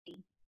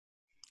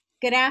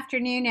Good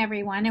afternoon,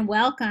 everyone, and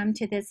welcome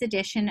to this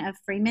edition of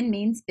Freeman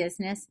Means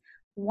Business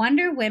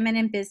Wonder Women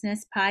in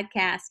Business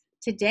podcast.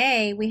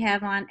 Today, we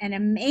have on an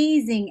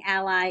amazing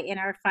ally in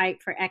our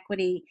fight for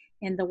equity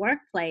in the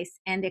workplace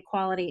and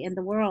equality in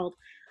the world.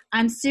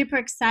 I'm super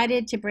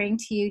excited to bring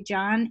to you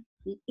John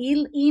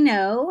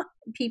Eno.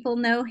 People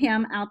know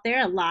him out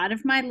there. A lot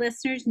of my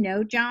listeners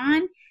know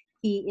John.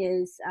 He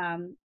is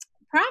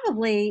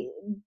probably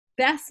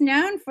best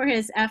known for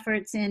his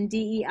efforts in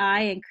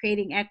DEI and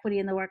creating equity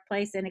in the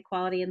workplace and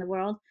equality in the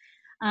world.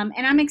 And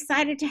I'm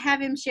excited to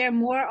have him share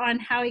more on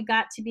how he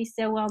got to be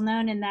so well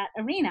known in that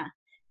arena.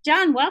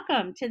 John,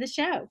 welcome to the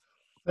show.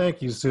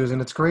 Thank you,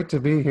 Susan. It's great to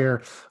be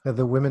here at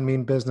the Women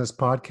Mean Business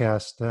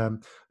podcast.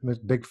 I'm a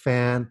big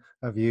fan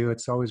of you.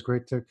 It's always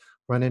great to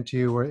run into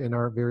you in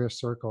our various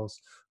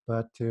circles,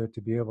 but to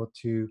be able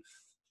to,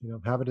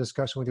 have a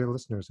discussion with your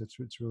listeners,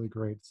 it's really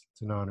great.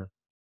 It's an honor.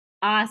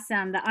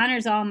 Awesome. The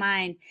honor's all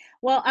mine.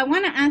 Well, I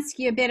want to ask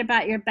you a bit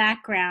about your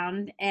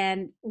background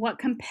and what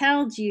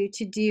compelled you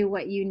to do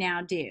what you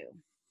now do.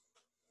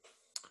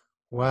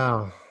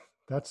 Wow,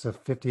 that's a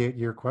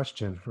 58-year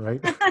question, right?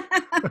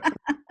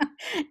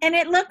 And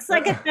it looks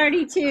like a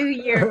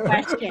 32-year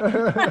question.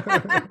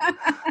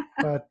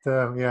 But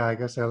yeah, I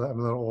guess I'm a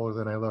little older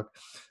than I look.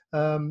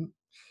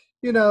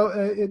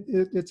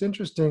 It's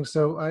interesting.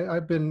 So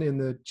I've been in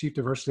the Chief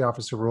Diversity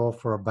Officer role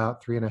for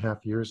about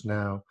 3.5 years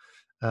now.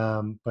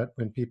 But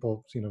when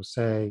people,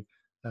 say,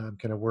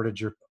 kind of where did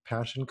your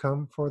passion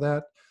come for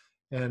that?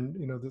 And,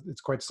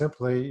 it's quite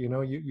simply,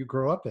 you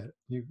grow up it.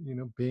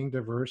 Being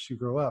diverse, you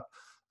grow up.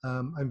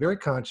 I'm very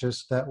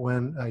conscious that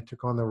when I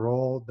took on the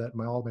role that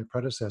all my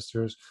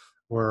predecessors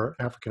were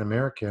African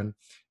American,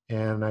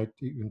 and I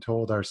even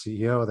told our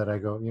CEO that I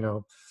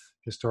go,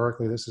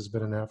 historically, this has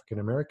been an African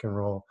American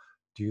role.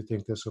 Do you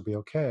think this will be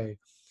okay?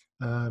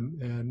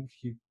 And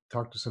he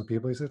talked to some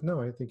people. He said, no,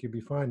 I think you'd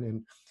be fine.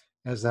 And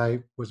as I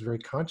was very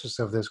conscious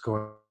of this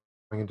going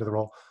into the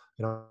role,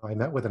 I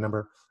met with a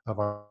number of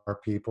our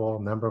people,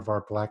 a number of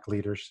our Black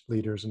leaders,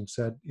 and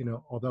said,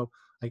 although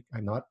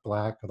I'm not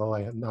Black, although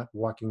I am not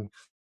walking,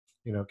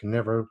 can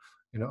never,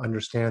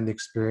 understand the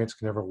experience,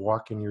 can never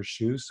walk in your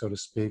shoes, so to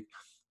speak.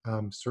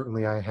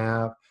 Certainly, I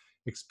have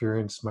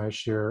experienced my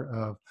share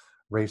of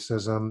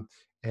racism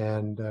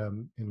and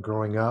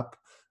growing up.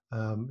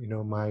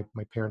 My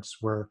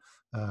parents were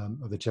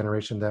of the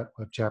generation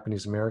of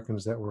Japanese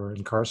Americans that were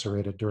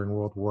incarcerated during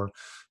World War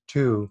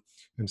II,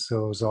 and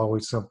so it was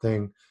always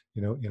something,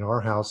 in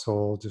our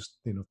household, just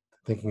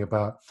thinking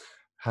about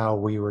how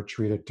we were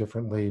treated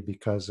differently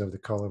because of the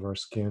color of our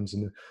skins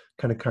and the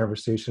kind of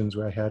conversations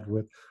I had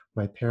with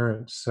my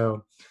parents.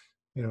 So,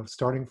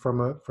 starting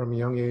from a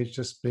young age,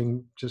 just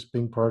being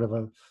part of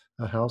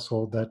a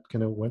household that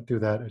kind of went through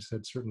that, I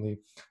said certainly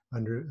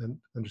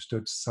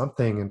understood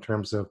something in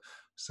terms of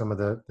some of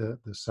the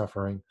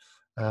suffering.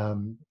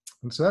 And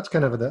so that's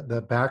kind of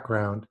the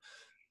background.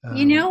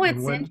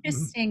 What's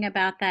interesting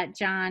about that,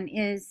 John,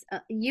 is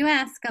you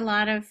ask a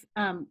lot of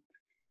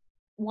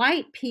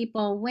white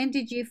people, when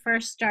did you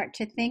first start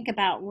to think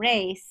about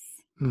race?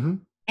 Mm-hmm.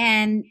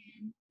 And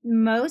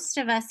most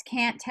of us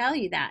can't tell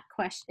you that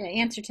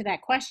answer to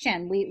that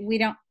question. We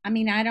don't. I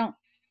mean, I don't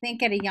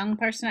think at a young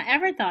person I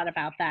ever thought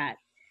about that.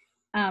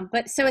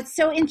 But so it's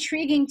so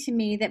intriguing to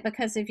me that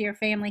because of your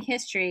family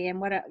history and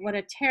what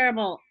a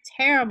terrible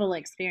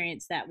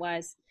experience that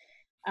was,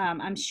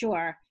 I'm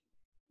sure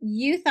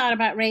you thought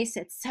about race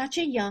at such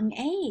a young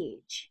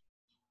age.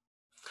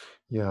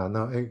 Yeah,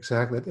 no,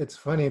 exactly. It's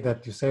funny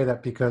that you say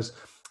that because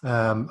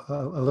a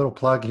little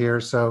plug here.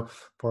 So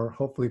for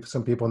hopefully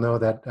some people know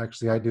that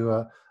actually I do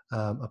a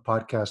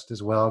podcast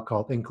as well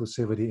called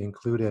Inclusivity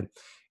Included.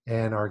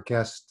 And our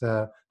guest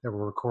that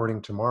we're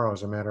recording tomorrow,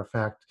 as a matter of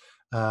fact,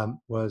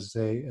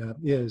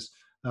 is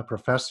a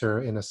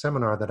professor in a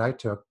seminar that I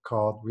took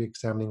called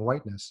Reexamining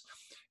Whiteness.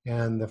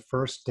 And the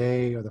first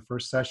day or the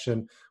first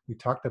session, we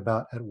talked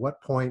about at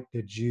what point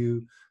did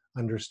you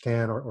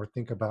understand or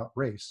think about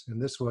race?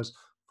 And this was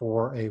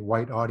for a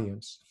white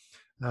audience.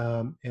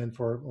 And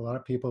for a lot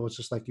of people, it's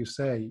just like you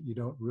say, you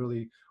don't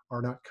really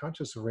are not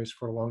conscious of race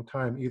for a long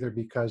time, either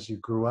because you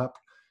grew up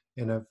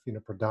in a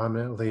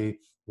predominantly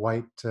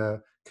white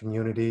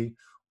community,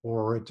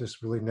 or it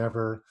just really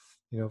never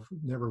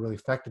really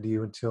affected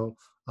you until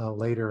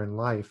later in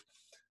life.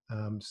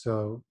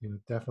 So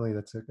definitely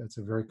that's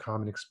a very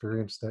common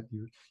experience that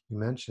you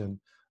mentioned.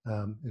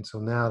 And so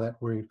now that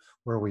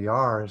where we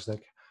are is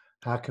like,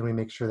 how can we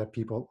make sure that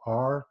people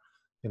are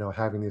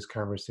having these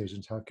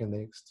conversations? How can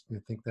they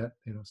think that,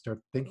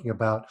 start thinking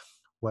about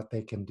what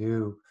they can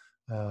do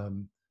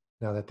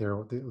now that they're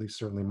at least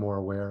certainly more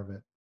aware of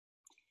it?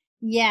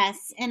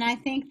 Yes, and I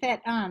think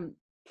that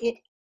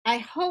I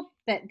hope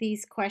that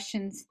these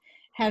questions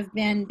have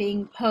been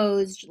being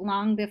posed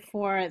long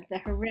before the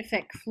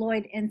horrific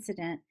Floyd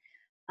incident.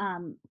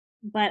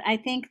 But I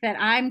think that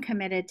I'm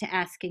committed to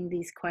asking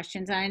these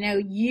questions. I know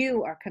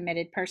you are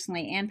committed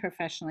personally and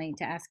professionally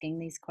to asking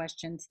these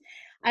questions.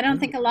 I don't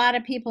think a lot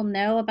of people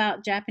know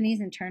about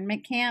Japanese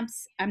internment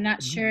camps. I'm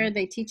not sure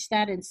they teach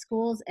that in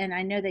schools, and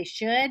I know they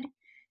should.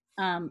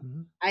 Um,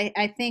 Mhm.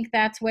 I think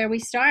that's where we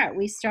start.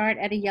 We start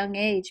at a young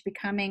age,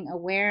 becoming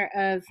aware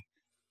of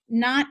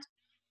not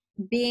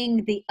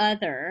being the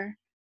other,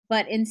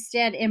 but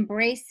instead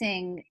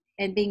embracing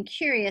and being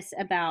curious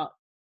about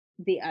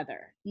the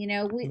other.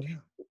 Yeah.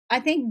 I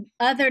think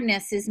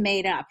otherness is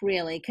made up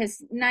really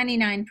because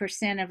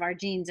 99% of our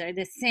genes are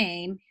the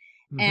same.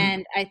 Hmm.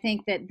 And I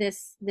think that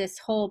this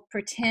whole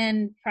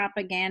pretend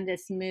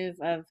propagandist move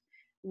of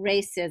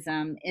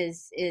racism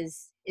is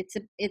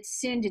it's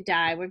soon to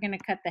die. We're going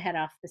to cut the head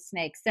off the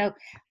snake. So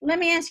let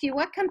me ask you,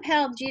 what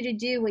compelled you to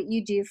do what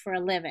you do for a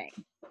living?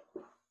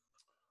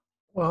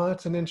 Well,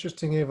 that's an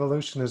interesting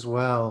evolution as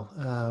well.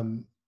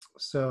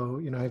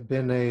 So, I've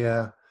been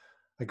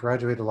I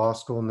graduated law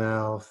school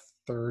now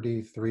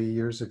 33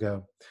 years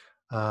ago.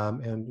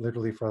 And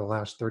literally for the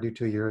last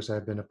 32 years,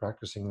 I've been a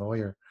practicing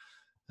lawyer.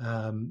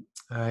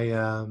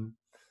 I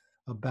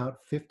About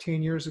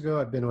 15 years ago,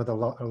 I've been with a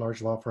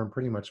large law firm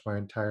pretty much my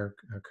entire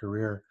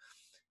career.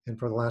 And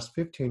for the last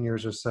 15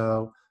 years or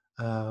so,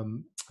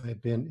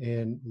 I've been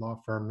in law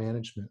firm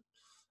management.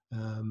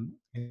 And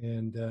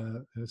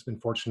it's been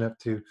fortunate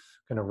to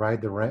kind of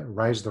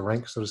rise the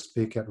rank, so to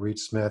speak, at Reed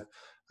Smith,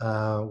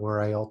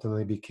 where I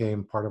ultimately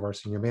became part of our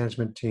senior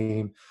management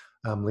team,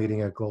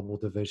 leading a global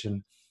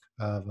division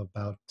of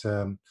about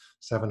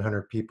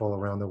 700 people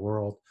around the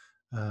world.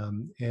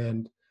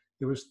 And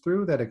it was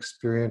through that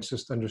experience,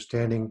 just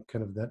understanding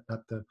kind of that,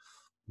 not the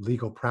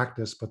legal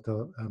practice, but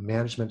the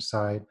management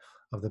side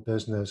of the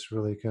business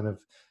really kind of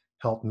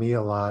helped me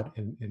a lot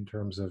in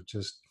terms of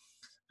just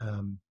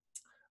um,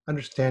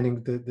 understanding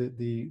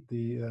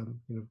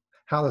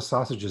how the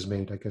sausage is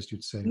made, I guess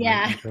you'd say, right,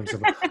 Yeah. in terms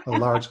of a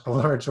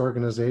large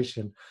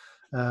organization.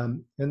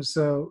 And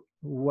so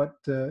what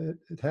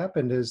it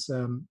happened is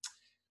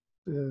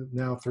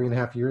now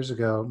 3.5 years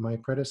ago, my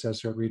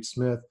predecessor at Reed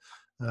Smith,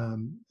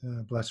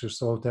 bless her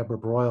soul, Deborah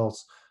Broyles,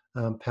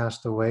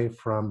 passed away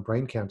from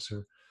brain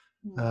cancer,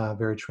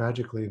 very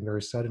tragically and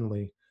very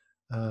suddenly.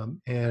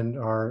 And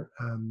our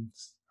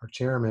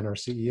chairman, our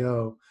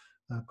CEO,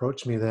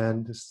 approached me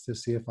then to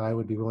see if I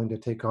would be willing to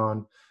take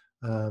on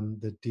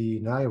the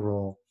D&I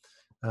role,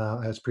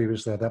 as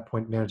previously at that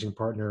point managing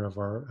partner of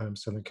our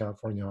Southern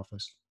California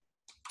office.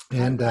 I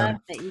And love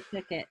that you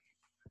took it.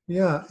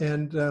 yeah,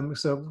 and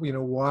so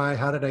why?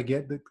 How did I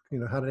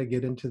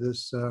get into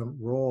this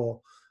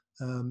role?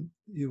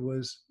 It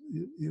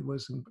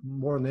was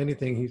more than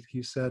anything.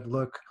 He said,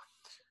 look,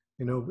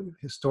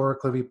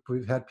 historically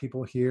we've had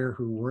people here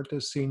who weren't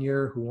as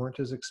senior, who weren't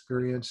as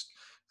experienced,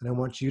 and I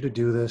want you to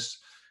do this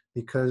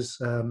because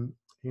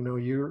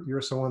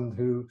you're someone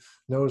who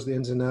knows the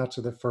ins and outs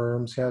of the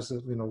firms, has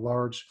a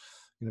large,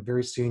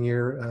 very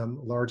senior,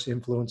 large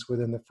influence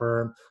within the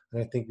firm,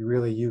 and I think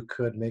really you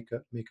could make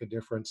a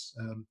difference.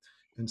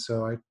 And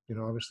so I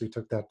obviously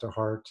took that to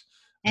heart.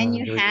 And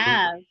you Very quick,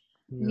 have.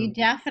 yeah. You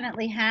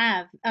definitely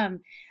have.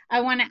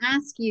 I want to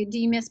ask you, do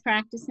you miss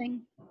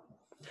practicing?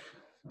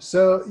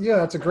 So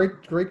yeah, it's a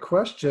great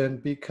question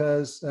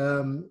because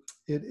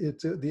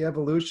the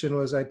evolution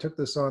was I took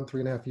this on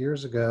 3.5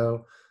 years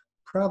ago,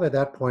 probably at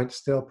that point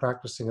still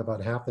practicing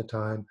about half the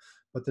time,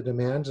 but the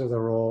demands of the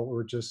role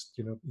were just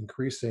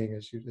increasing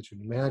as you'd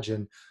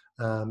imagine.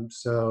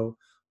 So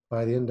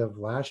by the end of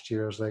last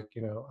year, I was like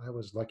I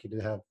was lucky to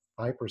have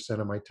 5%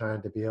 of my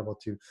time to be able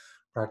to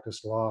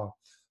practice law.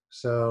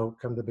 So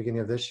come the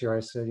beginning of this year, I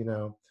said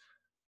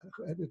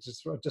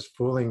it's just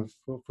fooling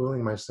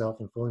myself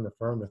and fooling the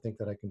firm to think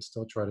that I can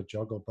still try to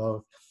juggle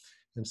both.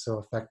 And so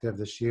effective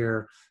this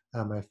year,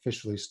 I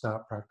officially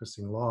stopped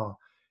practicing law.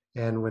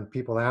 And when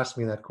people ask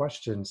me that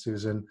question,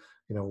 Susan,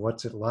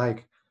 what's it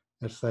like?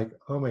 It's like,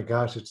 oh my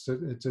gosh, it's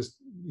just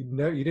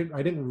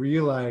I didn't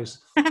realize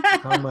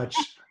how much,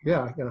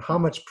 yeah, how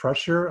much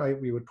pressure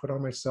we would put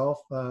on myself,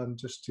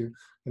 just to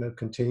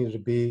continue to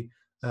be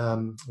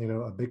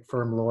a big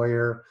firm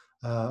lawyer,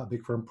 a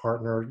big firm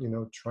partner,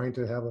 trying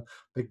to have a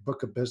big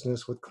book of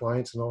business with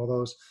clients and all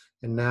those.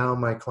 And now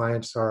my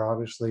clients are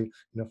obviously,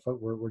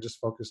 we're just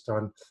focused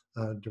on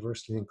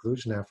diversity and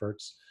inclusion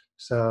efforts.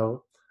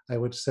 So I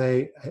would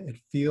say it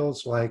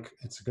feels like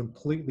it's a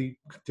completely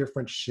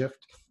different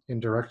shift in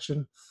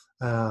direction,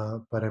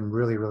 but I'm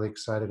really, really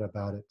excited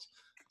about it,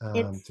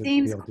 It to be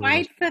seems able to do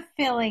this. quite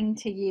fulfilling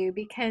to you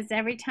because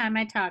every time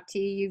I talk to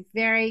you,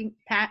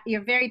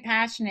 you're very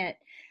passionate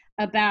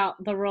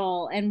about the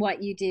role and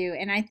what you do.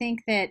 And I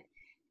think that,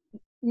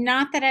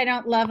 not that I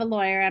don't love a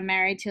lawyer, I'm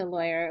married to a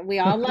lawyer. We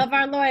all love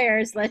our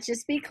lawyers. Let's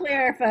just be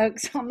clear,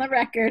 folks, on the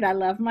record. I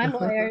love my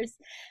lawyers.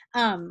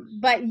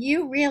 But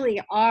you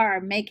really are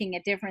making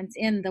a difference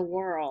in the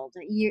world.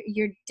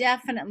 You're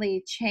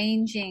definitely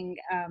changing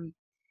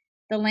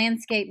the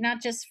landscape,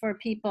 not just for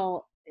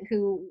people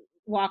who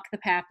walk the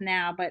path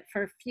now, but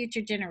for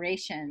future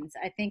generations.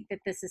 I think that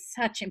this is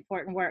such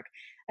important work.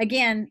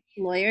 Again,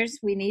 lawyers,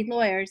 we need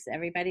lawyers.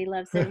 Everybody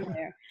loves their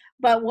lawyer.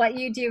 But what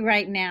you do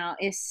right now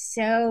is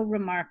so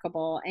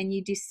remarkable, and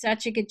you do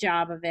such a good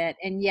job of it.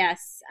 And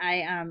yes,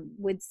 I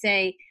would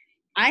say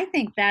I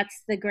think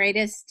that's the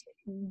greatest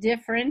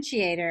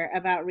differentiator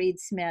about Reed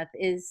Smith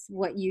is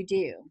what you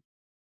do.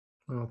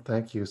 Well,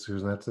 thank you,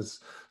 Susan. That's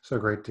just so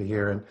great to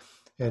hear.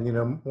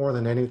 And more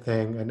than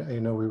anything,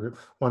 and we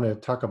want to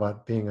talk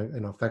about being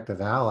an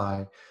effective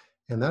ally,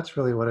 and that's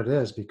really what it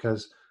is.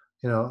 Because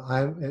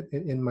I'm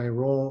in my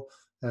role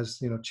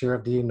as chair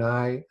of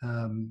D&I.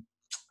 I'm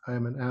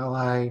an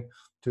ally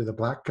to the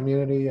Black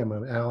community. I'm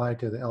an ally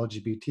to the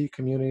LGBT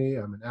community.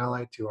 I'm an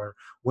ally to our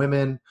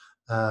women.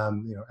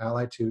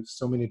 Ally to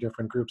so many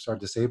different groups. Our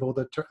disabled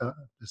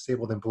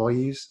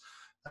employees.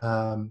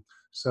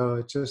 So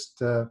it's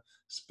just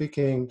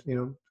speaking,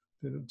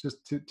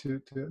 just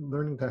to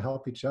learning to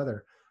help each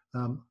other.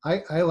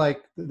 I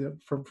like,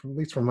 from at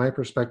least from my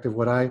perspective,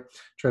 what I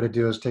try to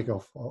do is take a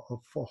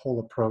whole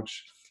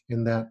approach.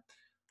 In that,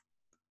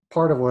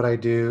 part of what I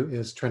do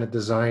is trying to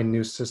design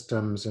new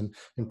systems and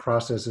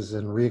processes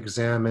and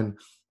re-examine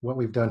what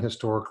we've done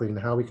historically and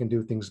how we can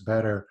do things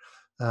better.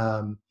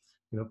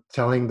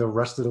 Telling the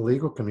rest of the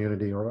legal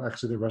community, or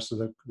actually the rest of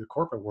the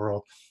corporate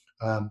world,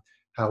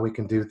 how we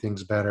can do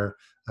things better,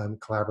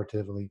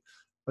 collaboratively.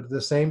 But at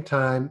the same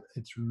time,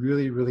 it's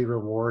really, really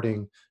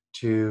rewarding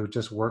to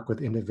just work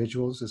with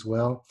individuals as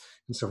well.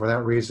 And so for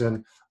that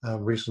reason,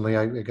 recently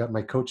I got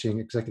my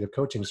executive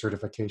coaching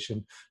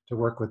certification to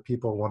work with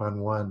people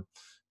one-on-one.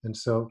 And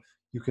so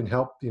you can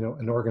help,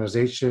 an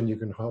organization, you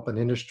can help an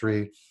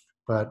industry,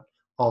 but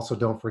also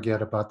don't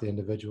forget about the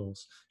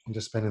individuals and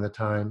just spending the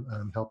time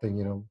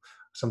helping,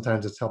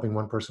 sometimes it's helping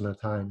one person at a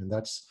time. And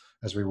that's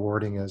as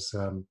rewarding as,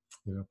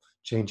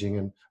 changing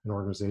an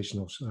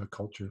organizational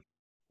culture.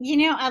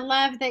 I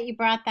love that you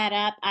brought that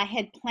up. I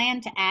had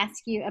planned to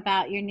ask you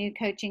about your new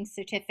coaching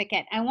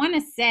certificate. I want to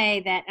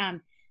say that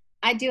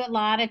I do a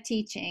lot of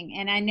teaching,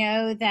 and I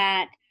know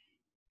that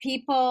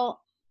people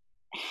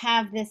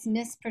have this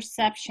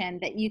misperception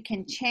that you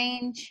can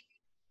change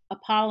a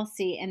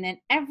policy and then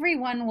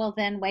everyone will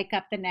then wake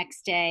up the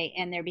next day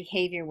and their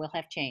behavior will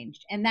have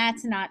changed. And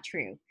that's not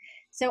true.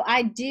 So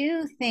I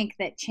do think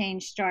that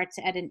change starts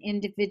at an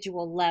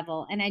individual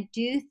level. And I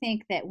do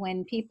think that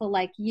when people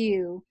like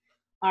you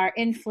are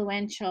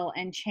influential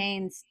and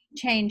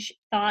change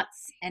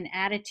thoughts and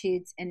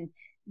attitudes, and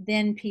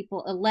then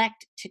people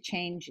elect to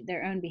change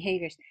their own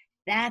behaviors,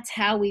 that's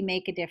how we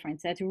make a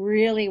difference. That's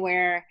really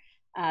where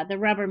the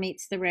rubber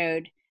meets the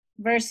road,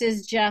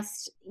 versus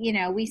just,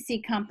 we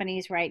see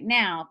companies right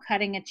now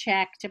cutting a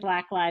check to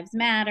Black Lives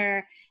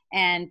Matter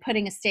and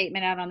putting a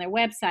statement out on their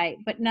website,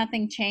 but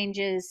nothing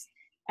changes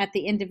at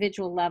the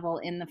individual level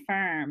in the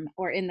firm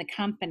or in the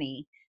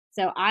company.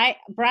 So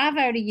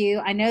bravo to you.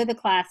 I know the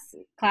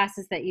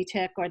classes that you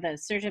took, or the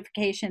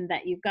certification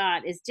that you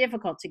got, is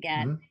difficult to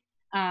get.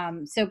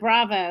 Mhm. So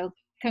bravo,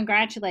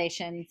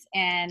 congratulations.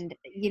 And,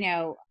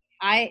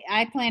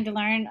 I plan to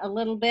learn a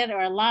little bit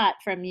or a lot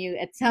from you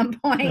at some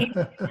point.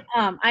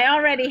 I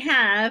already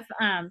have.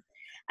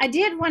 I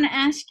did want to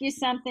ask you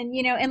something,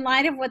 in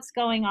light of what's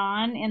going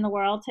on in the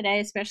world today,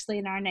 especially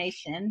in our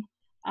nation.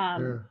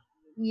 Um,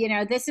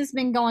 Sure. this has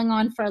been going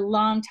on for a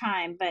long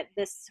time, but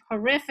this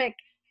horrific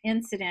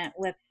incident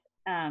with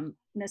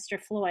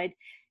Mr. Floyd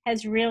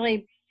has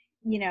really,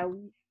 you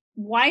know,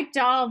 wiped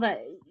all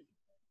the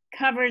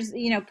covers,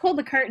 pulled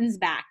the curtains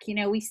back.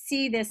 We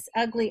see this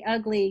ugly,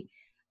 ugly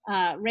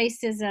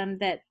racism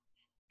that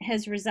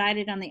has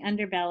resided on the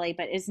underbelly,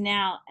 but is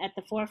now at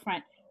the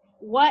forefront.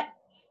 What,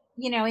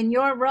 in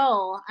your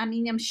role, I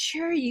mean, I'm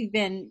sure you've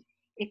been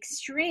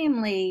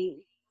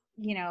extremely,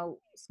 you know,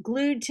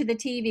 glued to the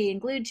TV and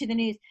glued to the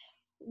news.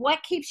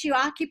 What keeps you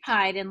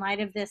occupied in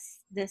light of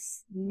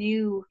this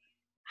new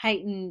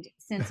heightened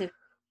sense of,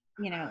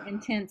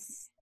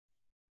 intense,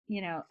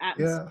 atmosphere?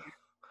 Yeah.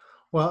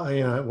 Well,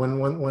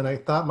 when I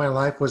thought my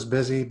life was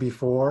busy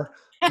before,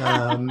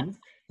 um,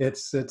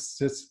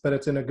 but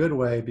it's in a good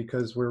way,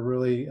 because we're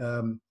really,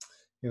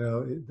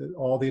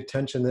 all the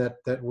attention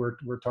that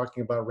we're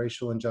talking about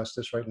racial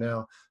injustice right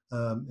now,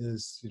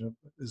 is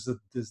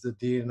the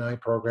D&I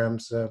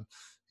program's,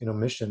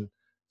 mission,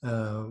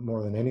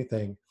 more than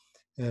anything.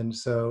 And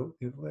so,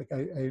 like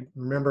I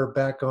remember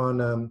back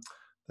on,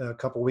 a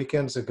couple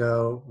weekends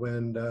ago,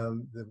 when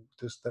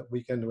just that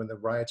weekend when the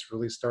riots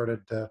really started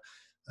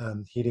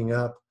heating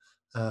up.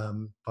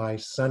 By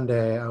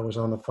Sunday, I was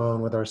on the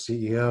phone with our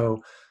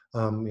CEO,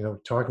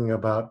 talking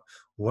about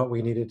what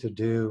we needed to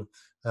do.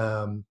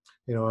 And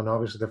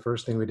obviously the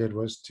first thing we did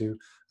was to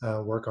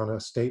work on a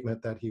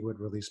statement that he would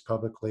release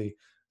publicly,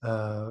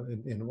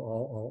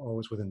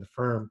 always within the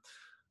firm.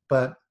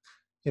 But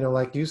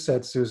like you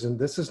said, Susan,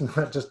 this is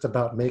not just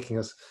about making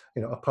us,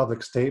 a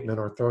public statement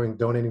or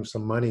donating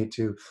some money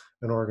to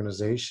an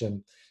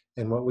organization.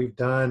 And what we've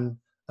done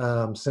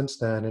since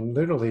then, and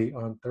literally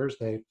on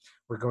Thursday,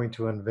 we're going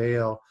to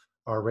unveil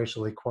our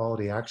racial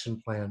equality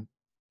action plan.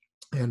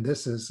 And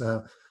this is,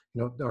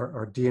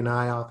 our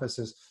D&I office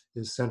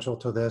is central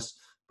to this,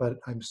 but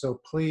I'm so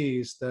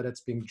pleased that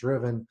it's being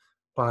driven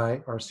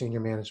by our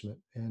senior management.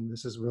 And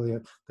this is really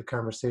the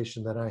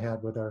conversation that I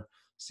had with our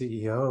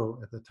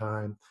CEO at the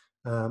time,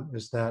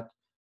 is that,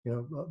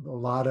 a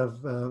lot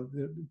of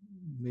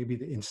maybe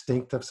the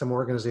instinct of some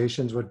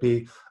organizations would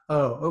be,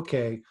 oh,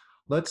 okay,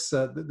 let's,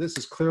 this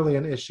is clearly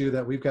an issue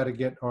that we've got to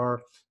get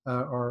our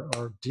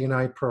our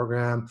D&I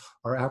program,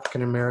 our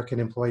African American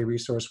Employee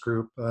Resource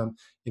Group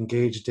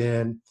engaged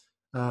in.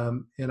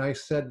 And I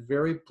said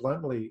very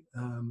bluntly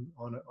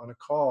on a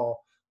call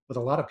with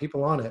a lot of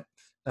people on it,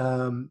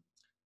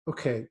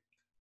 okay,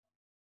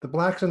 the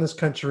blacks in this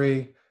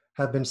country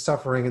have been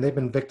suffering and they've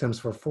been victims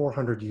for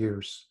 400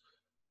 years.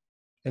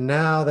 And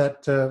now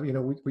that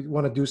we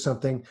want to do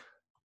something,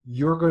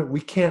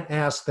 we can't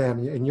ask them,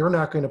 and you're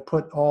not going to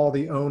put all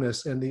the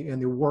onus and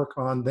the work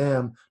on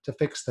them to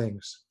fix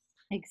things.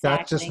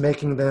 That's just Exactly.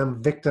 making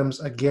them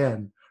victims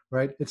again,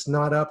 right? It's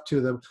not up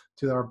to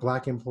our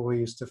black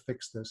employees to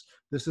fix this.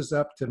 This is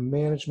up to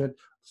management.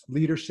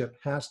 Leadership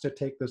has to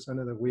take this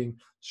under the wing.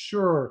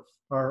 Sure,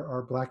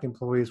 our black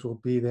employees will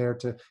be there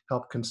to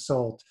help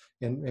consult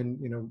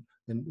and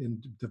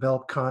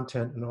develop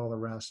content and all the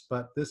rest,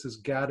 but this has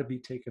got to be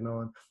taken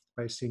on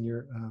by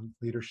senior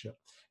leadership.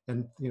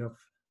 And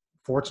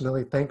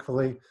fortunately,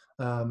 thankfully,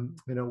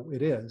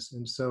 it is.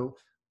 And so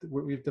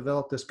we've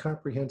developed this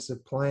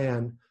comprehensive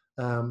plan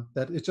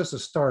that it's just a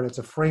start. It's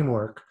a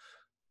framework,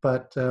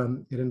 but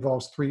it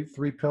involves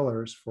three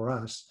pillars for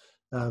us.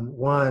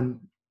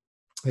 One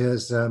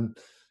is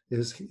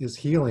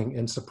healing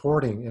and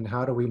supporting, and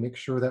how do we make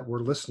sure that we're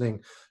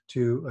listening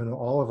to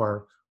all of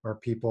our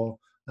people,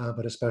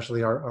 but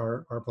especially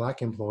our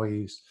black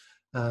employees.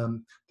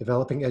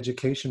 Developing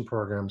education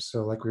programs.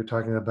 So like we were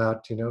talking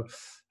about,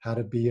 how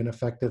to be an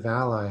effective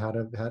ally, how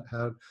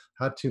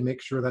to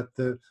make sure that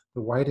the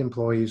white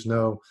employees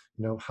know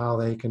how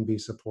they can be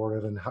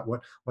supportive and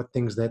what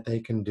things that they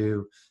can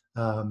do.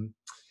 And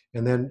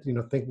then,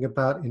 thinking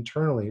about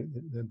internally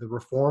the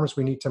reforms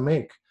we need to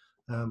make.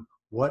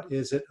 What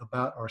is it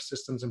about our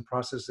systems and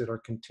processes that are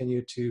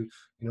continue to,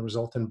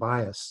 result in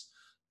bias?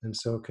 And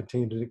so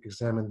continue to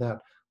examine that.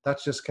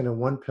 That's just kind of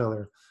one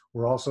pillar.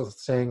 We're also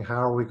saying,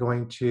 how are we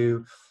going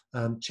to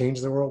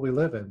change the world we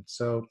live in?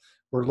 So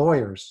we're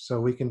lawyers, so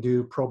we can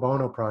do pro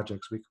bono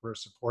projects. We're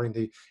supporting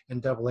the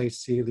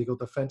NAAC Legal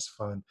Defense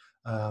Fund.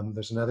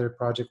 There's another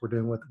project we're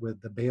doing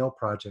with the Bail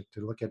Project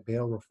to look at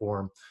bail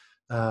reform,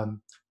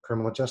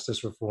 criminal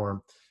justice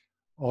reform.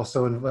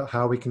 Also, in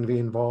how we can be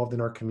involved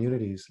in our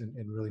communities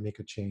and really make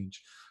a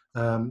change.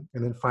 And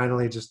then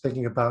finally, just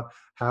thinking about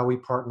how we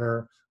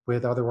partner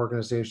with other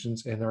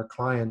organizations and our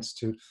clients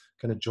to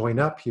kind of join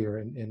up here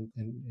and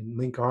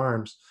link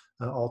arms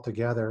all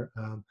together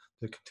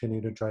to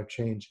continue to drive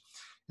change.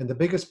 And the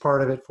biggest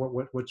part of it,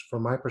 which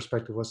from my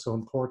perspective was so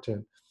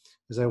important,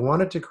 is I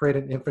wanted to create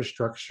an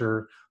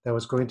infrastructure that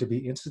was going to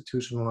be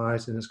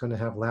institutionalized and is going to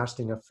have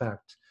lasting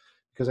effect.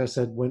 Because I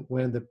said,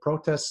 when the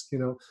protests,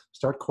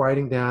 start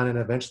quieting down, and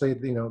eventually,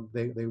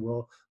 they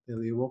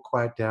will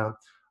quiet down,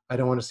 I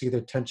don't want to see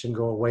the tension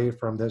go away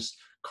from this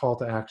call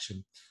to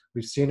action.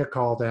 We've seen a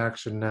call to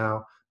action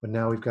now, but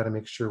now we've got to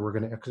make sure we're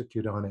going to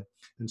execute on it.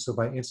 And so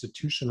by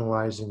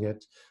institutionalizing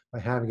it, by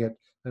having it,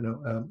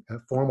 a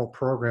formal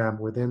program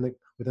within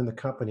the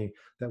company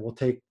that will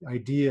take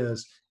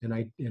ideas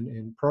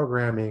and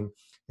programming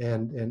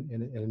and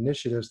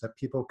initiatives that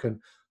people can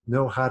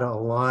know how to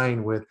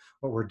align with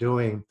what we're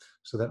doing,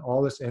 so that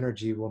all this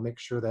energy will make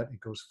sure that it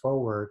goes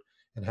forward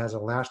and has a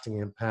lasting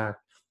impact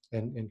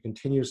and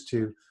continues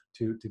to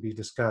be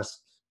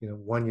discussed,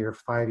 1 year,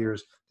 5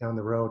 years down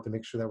the road, to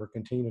make sure that we're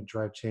continuing to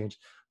drive change.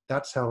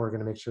 That's how we're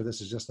going to make sure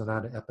this is just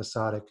not an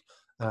episodic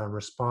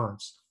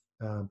response,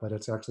 but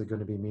it's actually going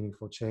to be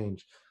meaningful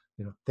change.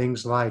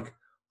 Things like,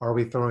 are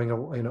we throwing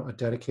a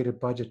dedicated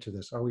budget to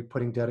this? Are we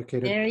putting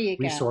dedicated There you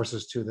go.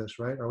 resources to this,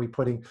 right? Are we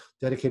putting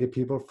dedicated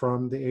people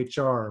from the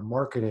HR,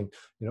 marketing,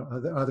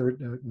 other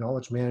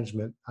knowledge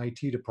management,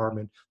 IT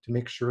department, to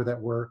make sure that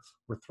we're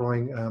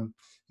throwing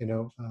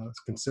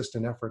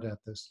consistent effort at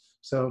this?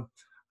 So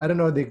I don't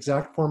know the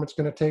exact form it's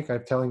going to take.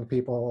 I'm telling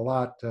people a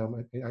lot.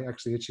 I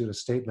actually issued a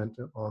statement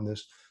on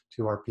this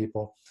to our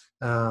people,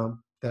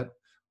 that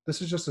this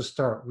is just a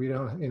start. We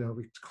don't,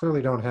 we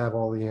clearly don't have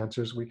all the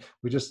answers.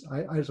 I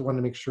just want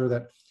to make sure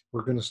that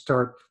we're going to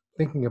start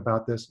thinking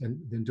about this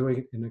and doing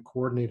it in a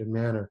coordinated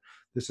manner.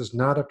 This is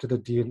not up to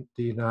the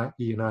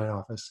E&I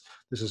office.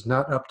 This is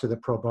not up to the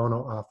pro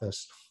bono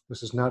office.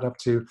 This is not up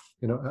to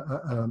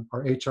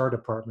our HR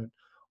department.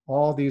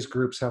 All these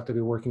groups have to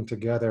be working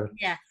together,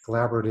 Yes.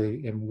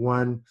 collaboratively in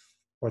one,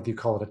 whether you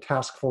call it a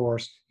task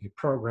force, a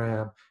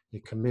program, a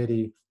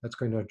committee that's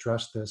going to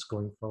address this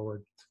going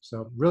forward.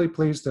 So really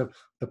pleased of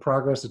the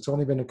progress. It's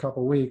only been a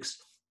couple of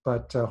weeks,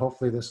 but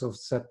hopefully this will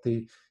set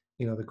the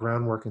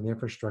groundwork and the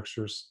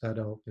infrastructures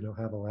that'll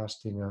have a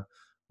lasting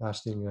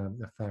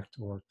effect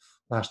or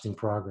lasting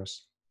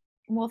progress.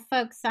 Well,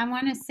 folks, I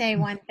want to say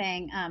one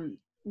thing.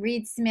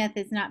 Reed Smith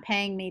is not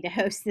paying me to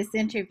host this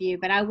interview,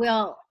 but I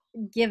will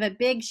give a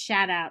big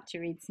shout out to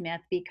Reed Smith,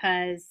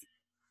 because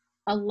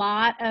a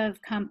lot of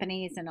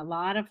companies and a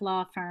lot of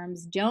law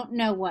firms don't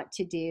know what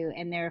to do,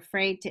 and they're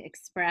afraid to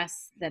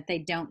express that they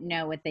don't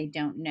know what they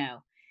don't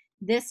know.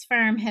 This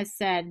firm has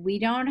said, we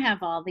don't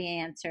have all the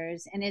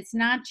answers, and it's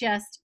not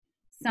just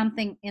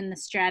something in the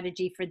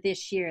strategy for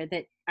this year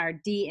that our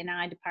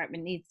D&I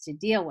department needs to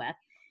deal with.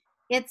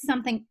 It's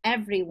something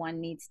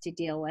everyone needs to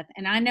deal with.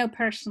 And I know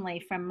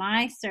personally from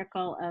my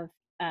circle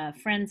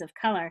friends of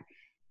color,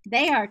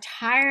 they are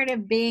tired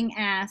of being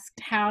asked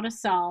how to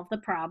solve the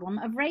problem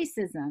of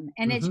racism,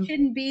 and it Hmm.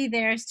 shouldn't be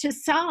theirs to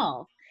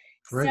solve.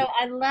 So Right.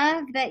 I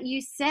love that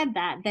you said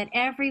that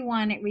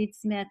everyone at Reed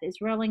Smith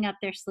is rolling up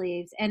their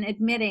sleeves and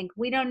admitting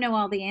we don't know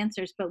all the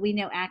answers, but we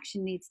know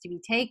action needs to be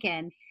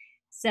taken.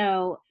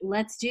 So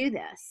let's do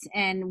this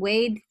and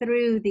wade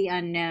through the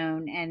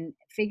unknown and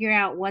figure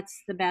out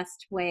what's the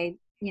best way,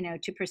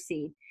 to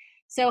proceed.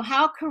 So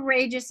how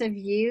courageous of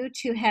you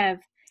to have,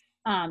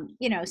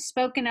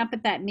 spoken up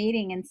at that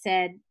meeting and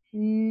said,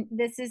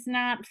 This is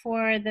not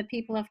for the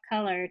people of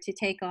color to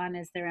take on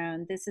as their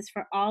own. This is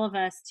for all of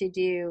us to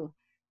do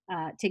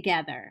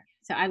together."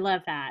 So I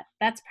love that.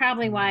 That's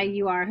probably why Mm.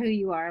 you are who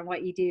you are and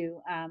what you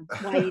do,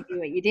 why you do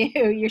what you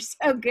do. You're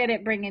so good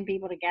at bringing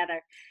people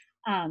together.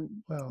 Well,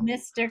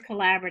 Mr.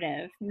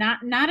 Collaborative,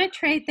 not a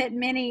trait that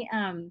many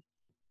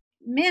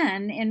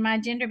men in my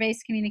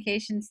gender-based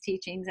communications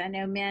teachings. I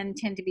know men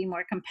tend to be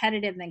more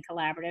competitive than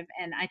collaborative,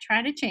 and I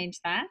try to change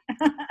that.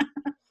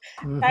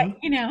 But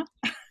hmm,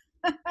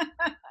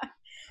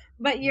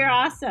 but you're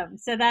awesome.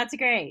 So that's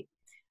great.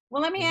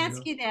 Well, let me there you ask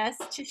go. you this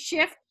to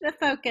shift the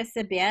focus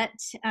a bit.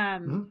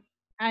 Um, Mhm.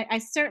 I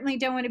certainly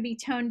don't want to be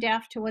tone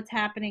deaf to what's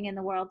happening in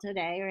the world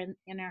today or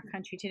in our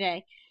country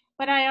today.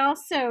 But I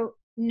also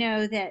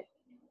know that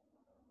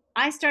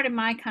I started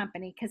my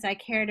company because I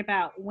cared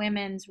about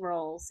women's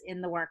roles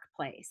in the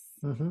workplace.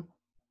 Mhm.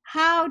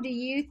 How do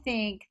you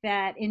think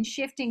that in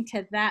shifting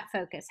to that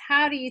focus,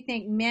 how do you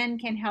think men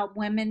can help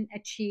women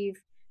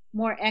achieve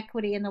more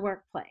equity in the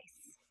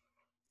workplace?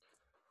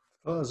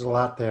 Well, there's a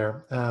lot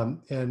there,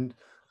 and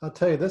I'll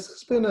tell you, this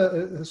has been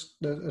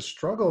a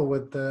struggle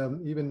with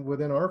even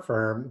within our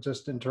firm,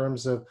 just in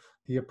terms of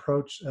the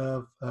approach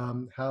of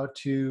how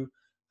to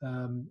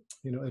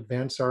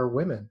advance our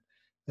women,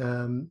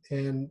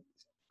 and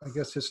I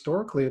guess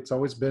historically it's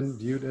always been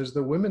viewed as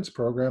the women's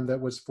program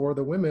that was for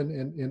the women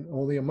and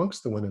only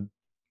amongst the women.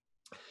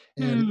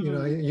 And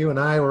Hmm. you and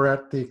I were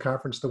at the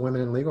conference, the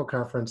Women in Legal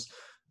conference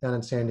down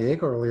in San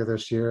Diego earlier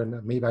this year,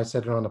 and maybe I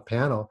said it on a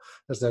panel.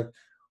 It's like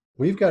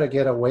we've got to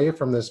get away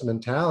from this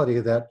mentality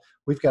that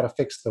we've got to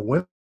fix the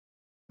women.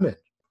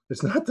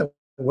 It's not the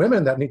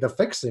women that need the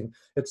fixing.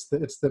 It's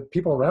the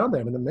people around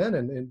them and the men,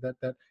 and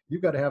that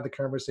you've got to have the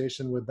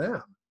conversation with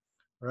them,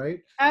 right?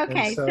 And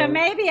Okay, so so,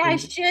 maybe I in,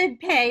 should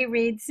pay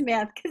Reed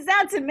Smith because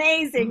that's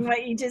amazing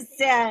what you just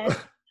said.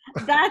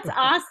 That's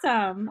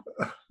awesome.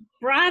 yeah,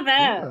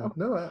 Bravo.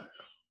 no,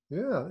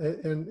 yeah,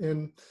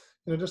 and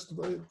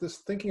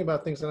just thinking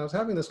about things, and I was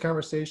having this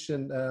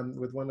conversation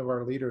with one of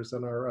our leaders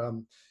on our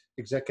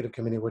executive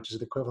committee, which is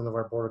the equivalent of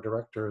our board of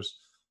directors,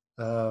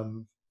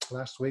 um,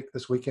 last week,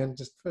 this weekend,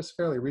 just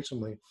fairly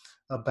recently,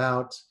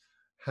 about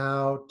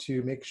how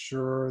to make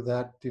sure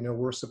that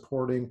we're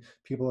supporting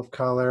people of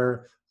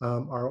color,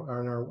 and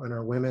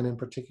our women in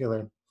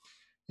particular.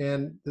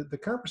 And the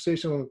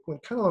conversation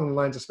went kind of along the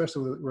lines,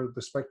 especially with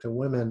respect to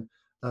women,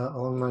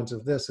 along the lines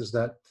of this, is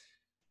that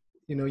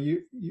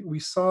we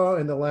saw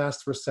in the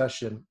last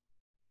recession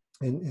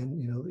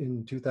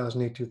in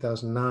 2008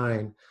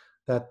 2009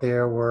 that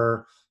there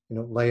were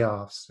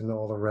layoffs and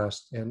all the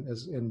rest,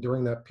 and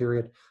during that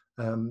period,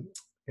 um,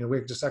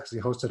 we just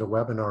actually hosted a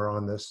webinar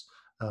on this,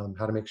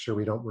 how to make sure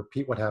we don't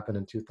repeat what happened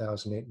in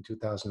 2008 and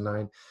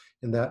 2009,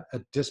 and that a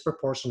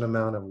disproportionate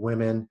amount of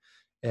women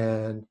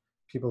and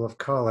people of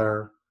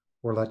color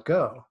were let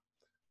go.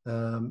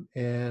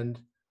 And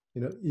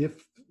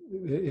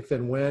if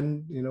and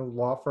when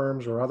law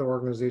firms or other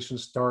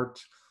organizations start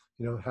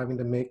having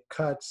to make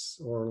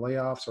cuts or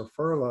layoffs or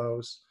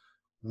furloughs,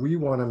 we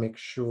want to make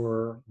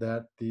sure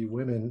that the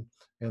women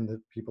and the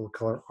people of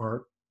color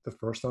aren't the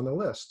first on the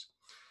list.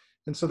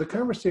 And so the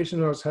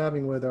conversation I was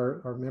having with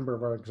our member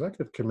of our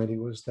executive committee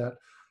was that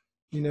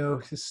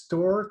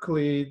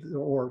historically,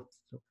 or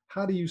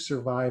how do you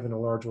survive in a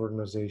large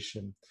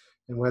organization?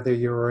 And whether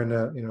you're in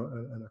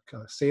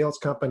a sales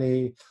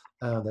company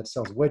that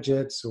sells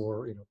widgets,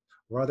 or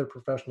other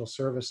professional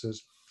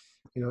services,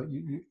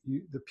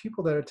 the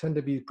people that tend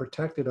to be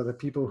protected are the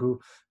people who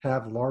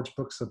have large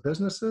books of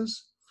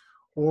businesses,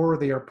 or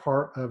they are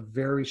part of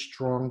very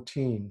strong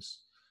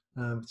teams,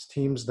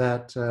 teams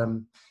that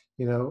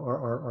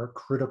are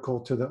critical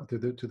to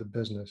the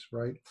business,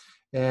 right?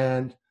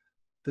 And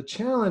the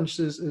challenge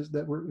is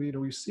that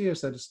we see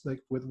is that it's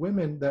like with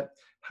women, that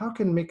how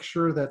can make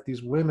sure that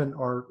these women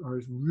are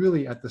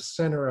really at the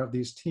center of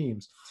these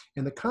teams.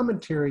 And the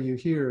commentary you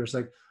hear is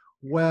like,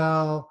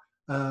 well,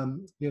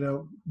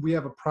 we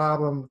have a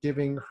problem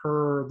giving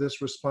her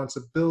this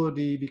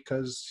responsibility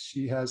because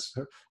she has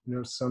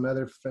some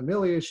other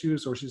family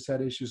issues, or she's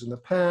had issues in the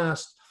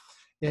past.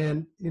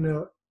 And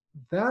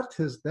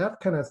that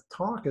kind of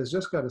talk has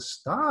just got to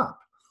stop.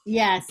 you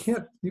Yes.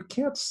 can't you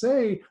can't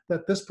say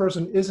that this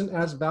person isn't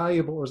as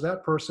valuable as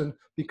that person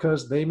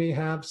because they may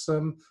have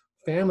some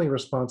family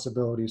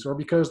responsibilities, or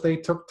because they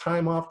took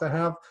time off to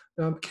have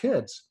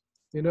kids.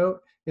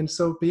 And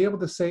so be able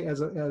to say,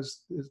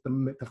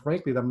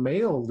 frankly, the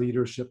male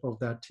leadership of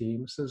that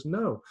team says,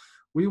 no,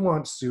 we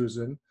want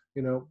Susan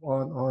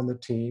on the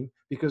team,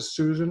 because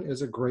Susan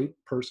is a great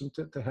person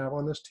to have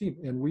on this team,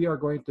 and we are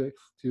going to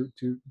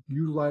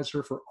utilize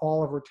her for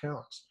all of her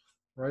talents,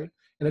 right?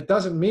 And it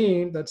doesn't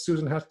mean that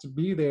Susan has to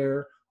be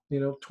there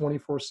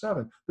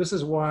 24/7. This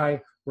is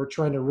why we're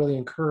trying to really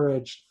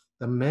encourage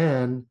the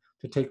men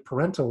to take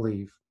parental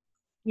leave.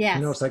 It's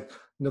Yes. like,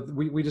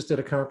 we just did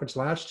a conference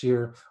last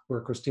year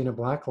where Christina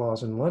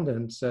Blacklaws in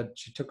London said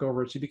she took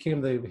over. She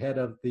became the head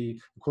of the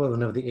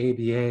equivalent of the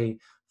ABA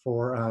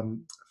for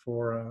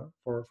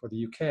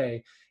the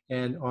UK,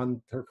 and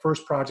on her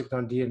first project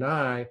on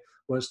D&I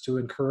was to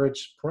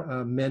encourage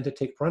men to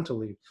take parental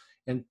leave,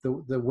 and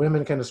the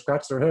women kind of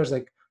scratched their heads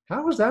like,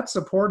 how is that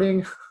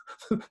supporting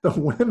the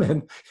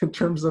women in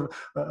terms of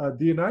a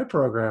D&I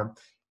program?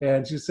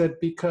 And she said,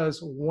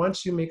 because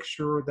once you make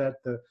sure that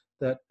the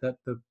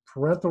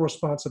parental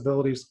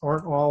responsibilities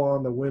aren't all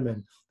on the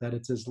women, that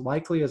it's as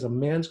likely as a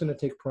man's going to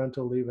take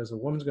parental leave as a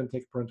woman's going to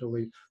take parental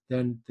leave,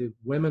 then the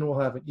women will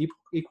have an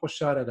equal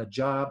shot at a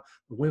job.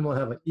 The women will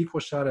have an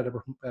equal shot at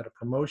a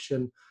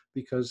promotion,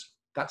 because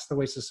that's the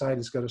way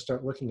society's got to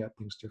start looking at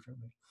things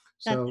differently.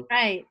 That's So,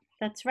 right.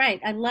 That's right.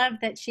 I love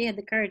that she had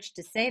the courage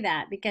to say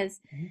that,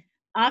 because mhm,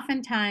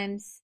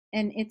 oftentimes,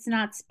 and it's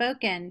not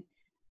spoken,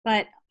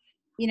 but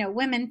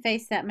women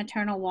face that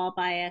maternal wall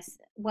bias.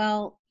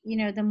 Well,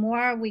 the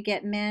more we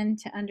get men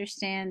to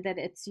understand that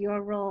it's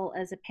your role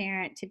as a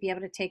parent to be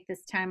able to take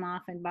this time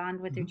off and bond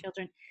with your mhm,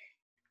 children,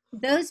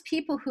 those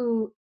people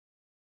who,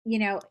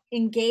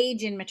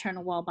 engage in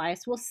maternal wall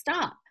bias will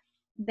stop.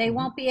 They mhm.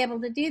 won't be able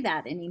to do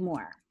that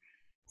anymore.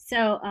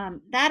 So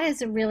that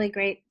is a really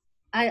great.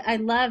 I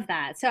love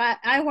that. So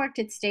I worked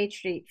at State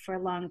Street for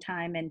a long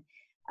time, and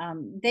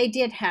they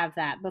did have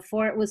that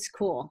before it was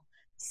cool.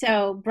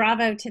 So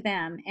bravo to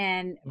them,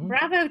 and Mhm.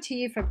 bravo to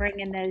you for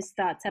bringing those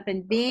thoughts up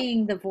and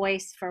being the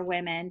voice for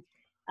women.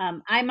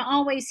 I'm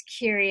always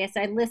curious.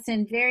 I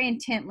listen very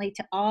intently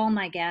to all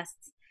my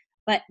guests,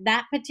 but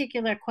that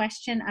particular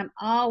question, I'm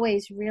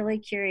always really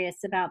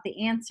curious about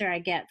the answer I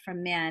get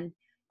from men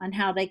on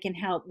how they can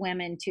help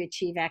women to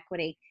achieve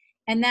equity.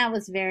 And that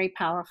was very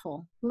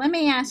powerful. Let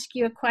me ask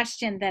you a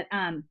question that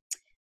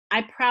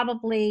I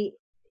probably,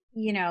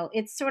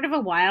 it's sort of a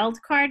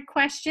wild card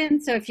question.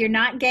 So if you're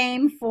not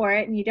game for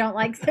it and you don't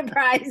like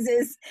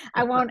surprises,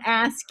 I won't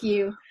ask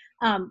you.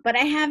 But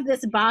I have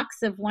this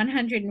box of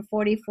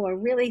 144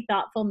 really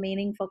thoughtful,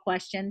 meaningful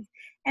questions.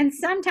 And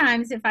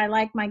sometimes, if I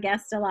like my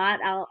guest a lot,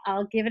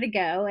 I'll give it a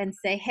go and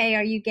say, "Hey,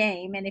 are you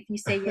game?" And if you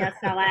say yes,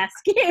 I'll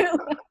ask you.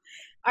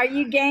 Are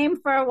you game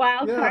for a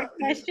wild Yeah, card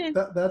question?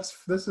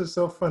 this is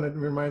so fun. It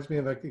reminds me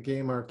of like a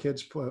game our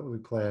kids we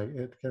play.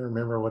 I can't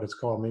remember what it's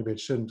called. Maybe it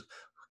shouldn't.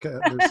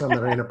 There's some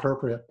that are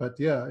inappropriate, but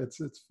yeah, it's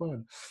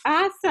fun.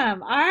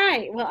 Awesome. All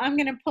right. Well, I'm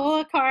going to pull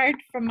a card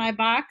from my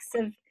box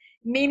of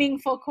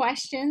meaningful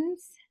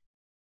questions.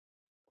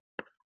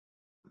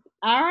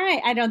 All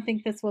right. I don't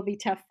think this will be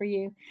tough for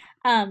you.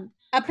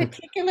 A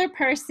particular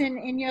person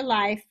in your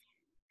life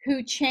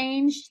who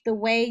changed the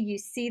way you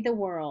see the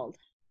world.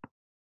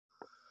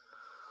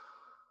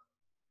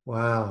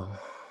 Wow.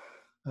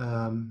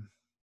 Um,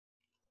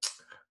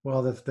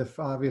 well, the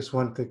obvious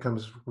one that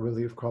comes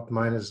really across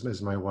mind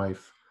is my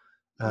wife.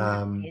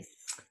 Um,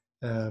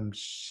 Nice.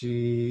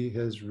 she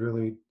has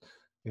really,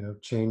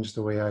 changed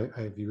the way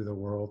I view the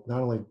world.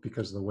 Not only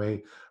because of the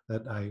way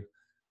that I,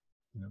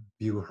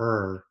 view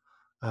her,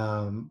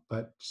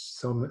 but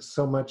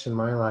so much in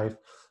my life.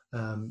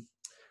 Um,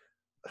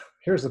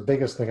 Here's the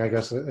biggest thing, I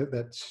guess,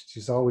 that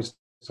she's always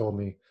told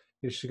me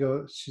is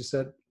she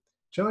said,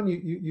 John,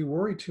 you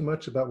worry too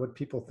much about what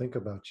people think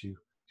about you.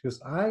 She goes,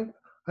 I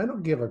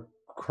don't give a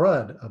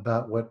crud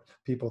about what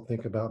people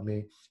think about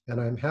me, and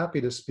I'm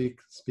happy to speak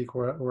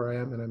where I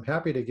am, and I'm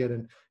happy to get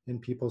in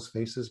people's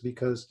faces,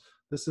 because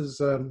this is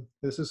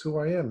who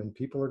I am, and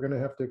people are going to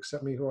have to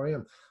accept me who I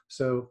am.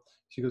 So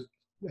she goes,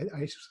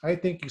 I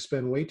think you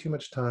spend way too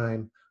much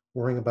time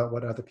worrying about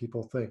what other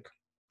people think,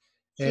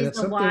 and She's it's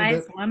a something that,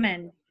 wise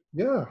woman.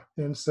 yeah,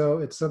 and so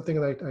it's something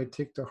that I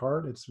take to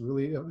heart. It's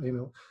really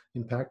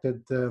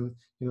impacted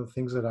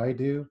things that I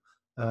do.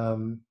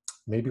 Um,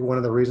 Maybe one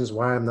of the reasons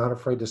why I'm not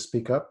afraid to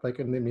speak up, like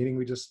in the meeting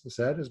we just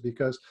said, is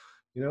because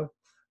you know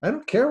I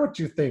don't care what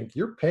you think.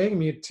 You're paying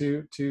me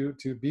to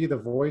be the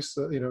voice,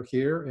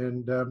 here,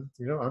 and I'm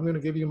going to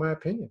give you my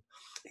opinion.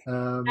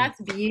 Um, That's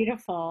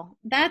beautiful.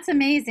 That's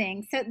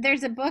amazing. So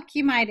there's a book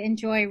you might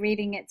enjoy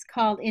reading. It's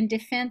called In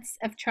Defense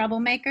of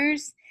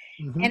Troublemakers.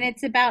 And mhm.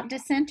 it's about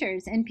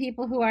dissenters and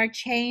people who are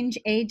change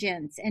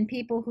agents and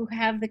people who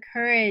have the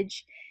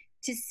courage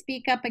to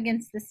speak up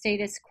against the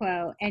status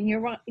quo. And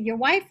your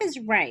wife is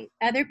right.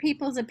 Other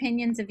people's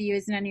opinions of you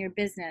is none of your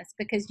business,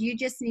 because you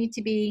just need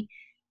to be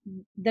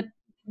the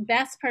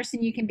best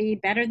person you can be,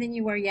 better than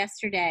you were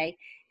yesterday.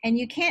 And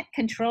you can't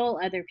control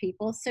other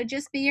people. So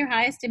just be your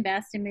highest and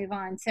best and move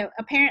on. So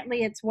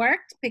apparently it's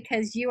worked,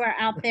 because you are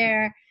out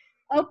there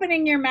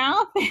opening your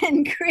mouth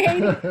and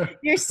creating,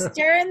 you're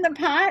stirring the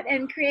pot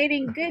and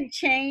creating good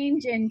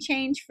change and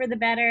change for the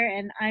better.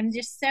 And I'm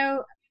just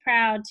so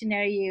proud to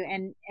know you,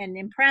 and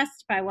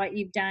impressed by what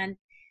you've done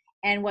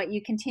and what you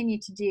continue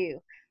to do.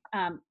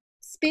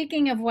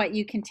 speaking of what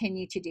you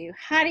continue to do,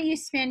 how do you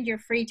spend your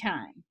free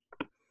time?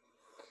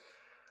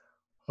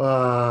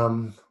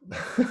 Um,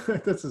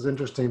 this is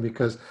interesting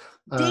because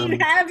Do you um,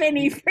 have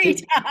any free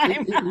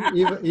time?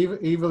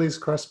 Evelise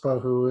Crespo,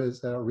 who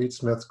is Reed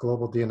Smith's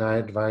global D&I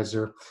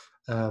advisor,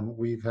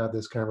 we've had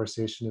this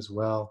conversation as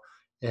well.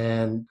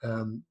 And I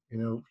don't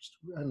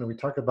know. We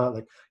talk about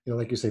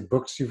like you say,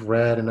 books you've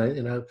read, and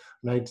I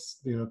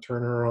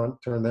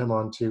turn them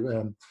on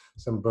to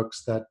some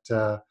books that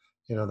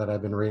that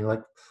I've been reading,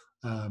 like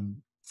um,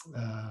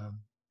 uh,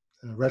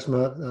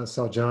 Reshma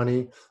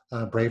Saljani,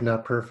 Brave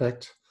Not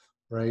Perfect,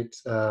 right?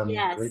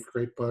 Yes.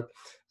 Great book.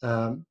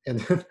 And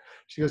then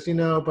she goes,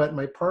 but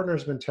my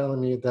partner's been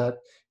telling me that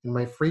in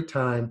my free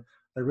time,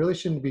 I really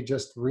shouldn't be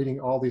just reading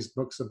all these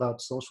books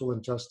about social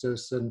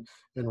injustice and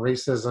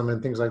racism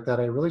and things like that.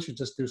 I really should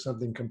just do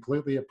something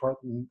completely apart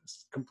and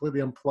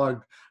completely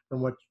unplugged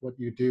from what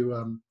you do.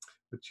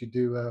 What you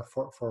do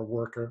for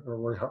work,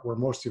 or where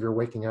most of your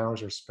waking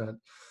hours are spent.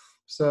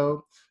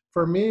 So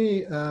for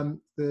me,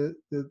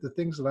 the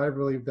things that I've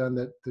really done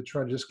that to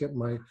try to just get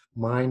my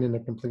mind in a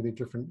completely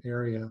different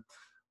area.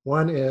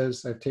 One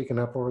is I've taken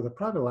up over the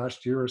probably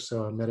last year or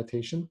so on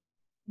meditation.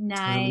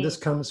 And this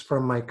Nice. comes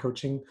from my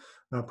coaching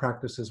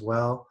practice as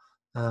well.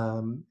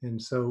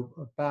 And so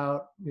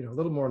about a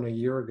little more than a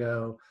year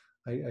ago,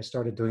 I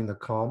started doing the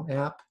Calm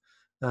app.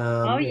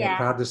 Oh, yeah.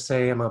 Proud to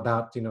say I'm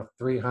about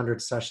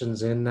 300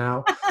 sessions in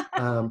now.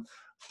 Um,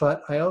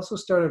 but I also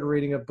started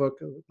reading a book.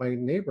 My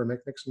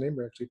next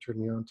neighbor actually turned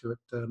me on to it.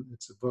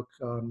 It's a book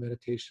on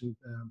meditation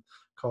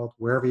called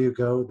 "Wherever You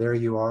Go, There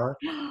You Are"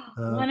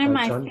 One of by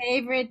my John.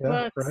 favorite Yeah,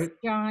 books, right.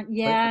 John. By,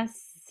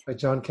 Yes. by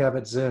John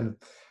Kabat-Zinn.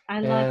 I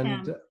love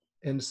and him.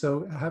 and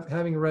so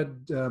having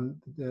read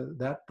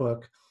that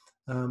book,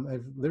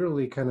 I've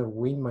literally kind of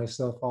weaned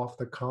myself off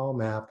the Calm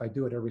app. I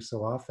do it every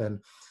so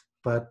often,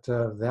 but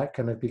that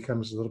kind of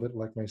becomes a little bit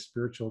like my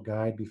spiritual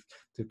guide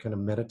to kind of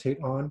meditate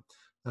on.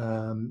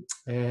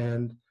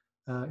 And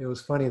it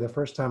was funny, the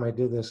first time I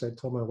did this, I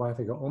told my wife,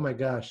 I go, oh my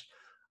gosh,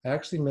 I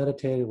actually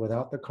meditated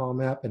without the Calm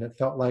app, and it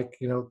felt like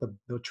the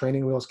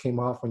training wheels came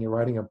off when you're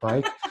riding a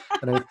bike,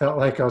 and I felt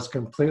like I was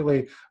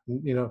completely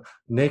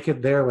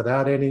naked there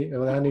without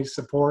any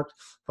support.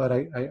 But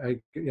I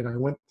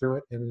went through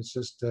it, and it's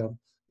just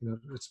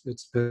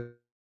it's been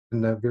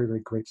very,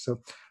 very great.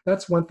 So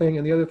that's one thing.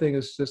 And the other thing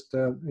is just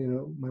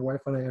my wife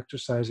and I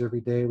exercise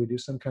every day. We do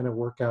some kind of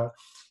workout,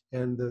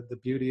 and the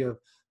beauty of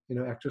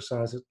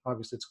exercise is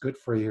obviously it's good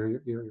for your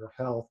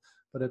health,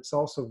 but it's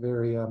also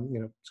very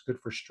it's good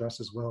for stress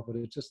as well. But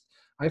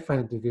I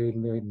find it to be very,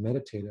 very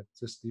meditative.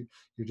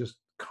 You're just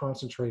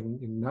concentrating,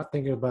 you're not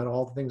thinking about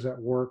all the things at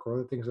work or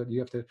other things that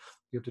you have to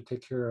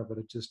take care of. But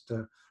it's just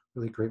a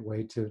really great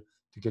way to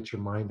get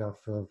your mind off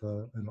of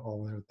and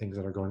all the other things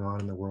that are going on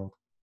in the world.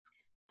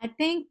 I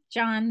think,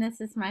 John, this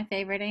is my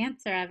favorite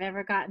answer I've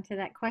ever gotten to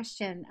that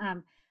question.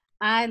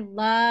 I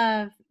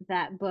love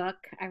that book.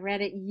 I read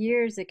it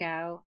years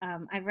ago.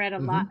 I've read a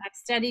lot. Hmm. I've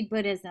studied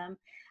Buddhism.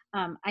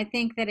 I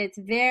think that it's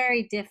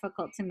very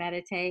difficult to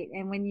meditate.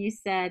 And when you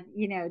said,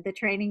 the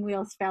training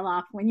wheels fell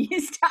off when you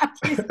stopped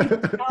using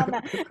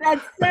Calma,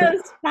 that's so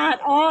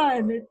spot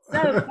on. It's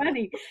so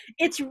funny.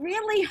 It's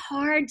really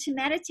hard to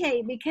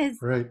meditate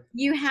because Right.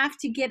 you have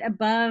to get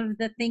above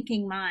the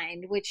thinking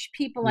mind, which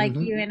people like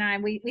Hmm. you and I,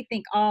 we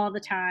think all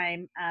the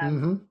time,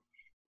 Hmm.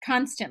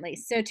 constantly.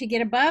 So to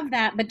get above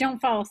that, but don't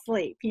fall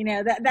asleep,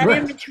 that in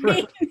Right. between.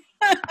 Right.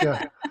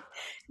 Yeah.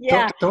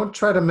 Yeah. Don't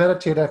try to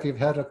meditate after you've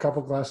had a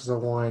couple glasses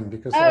of wine,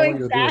 because Oh, all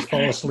you'll do is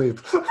fall exactly. asleep.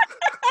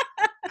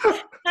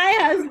 My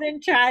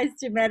husband tries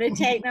to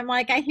meditate, and I'm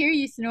like, I hear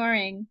you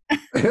snoring.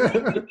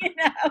 So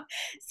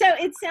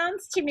it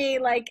sounds to me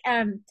like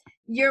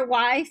your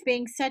wife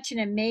being such an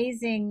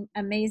amazing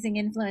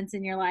influence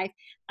in your life.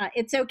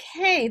 It's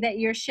okay that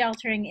you're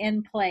sheltering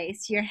in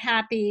place. You're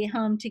happy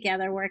home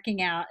together,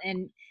 working out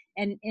and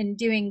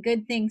doing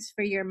good things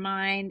for your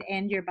mind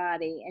and your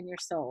body and your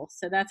soul.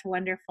 So that's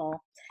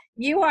wonderful.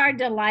 You are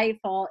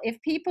delightful.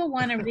 If people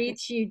want to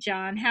reach you,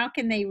 John, how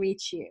can they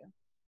reach you?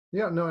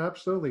 Yeah, no,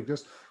 absolutely.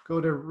 Just go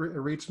to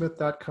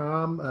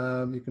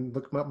readsmith.com. You can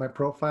look up my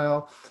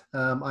profile.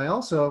 I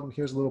also,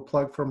 here's a little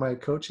plug for my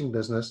coaching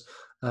business.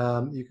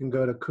 You can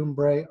go to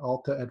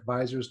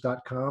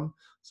cumbrealtaadvisors.com.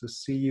 So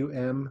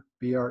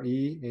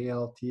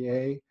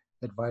CUMBREALTA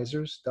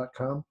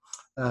advisors.com.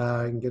 You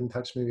can get in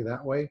touch maybe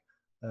that way.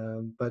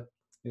 But,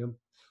 you know,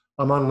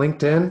 I'm on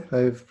LinkedIn.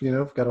 I've,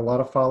 got a lot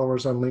of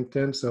followers on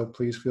LinkedIn. So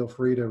please feel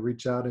free to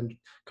reach out and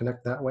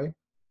connect that way.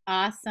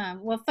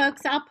 Awesome. Well,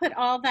 folks, I'll put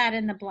all that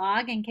in the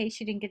blog in case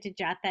you didn't get to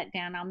jot that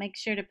down. I'll make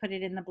sure to put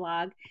it in the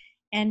blog.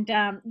 And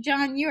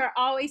John, you are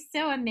always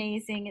so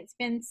amazing. It's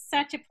been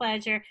such a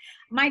pleasure.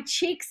 My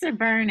cheeks are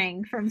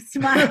burning from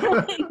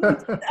smiling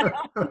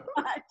so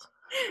much.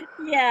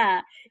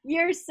 Yeah,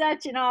 you're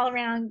such an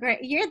all-around great.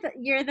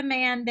 You're the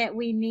man that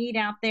we need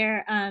out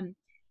there.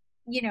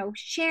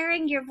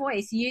 Sharing your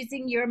voice,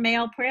 using your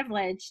male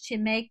privilege to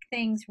make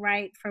things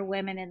right for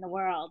women in the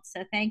world.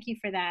 So thank you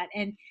for that.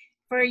 And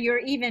for your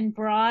even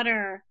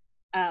broader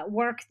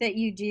work that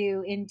you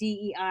do in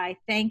DEI.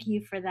 Thank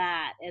you for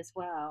that as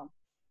well.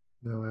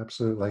 No,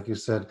 absolutely. Like you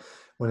said,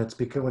 when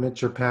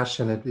it's your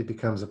passion, it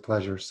becomes a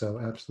pleasure. So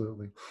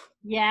absolutely.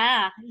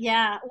 Yeah,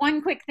 yeah.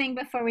 One quick thing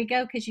before we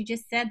go, because you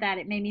just said that,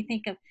 it made me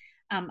think of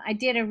I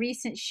did a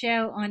recent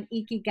show on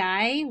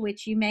Ikigai,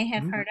 which you may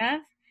have Mhm, heard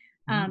of.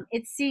 mhm.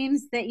 It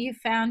seems that you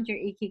found your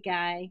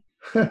Ikigai.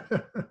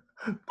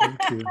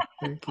 Thank you.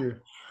 Thank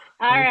you.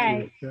 All Thank you.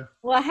 right. Yeah.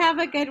 Well, have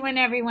a good one,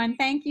 everyone.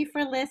 Thank you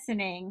for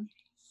listening.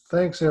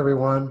 Thanks,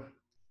 everyone.